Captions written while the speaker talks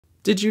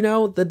Did you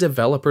know the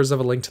developers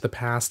of A Link to the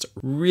Past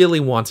really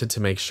wanted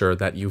to make sure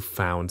that you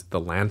found the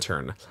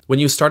lantern? When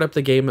you start up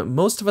the game,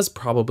 most of us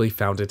probably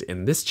found it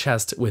in this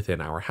chest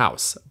within our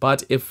house,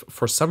 but if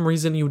for some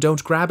reason you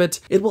don't grab it,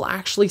 it will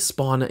actually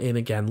spawn in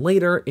again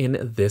later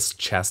in this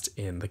chest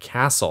in the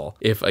castle.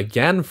 If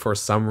again for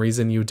some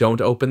reason you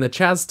don't open the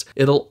chest,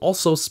 it'll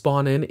also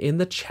spawn in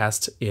the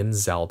chest in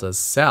Zelda's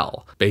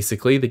cell.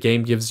 Basically, the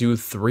game gives you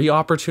 3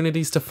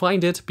 opportunities to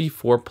find it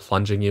before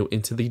plunging you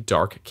into the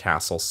dark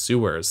castle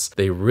sewers.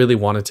 They really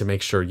wanted to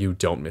make sure you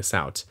don't miss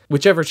out.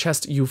 Whichever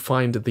chest you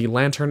find the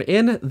lantern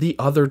in, the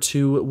other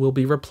 2 will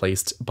be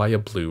replaced by a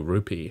blue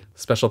rupee.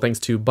 Special thanks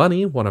to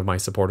Bunny, one of my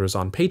supporters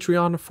on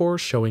Patreon, for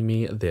showing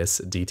me this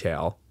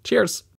detail. Cheers!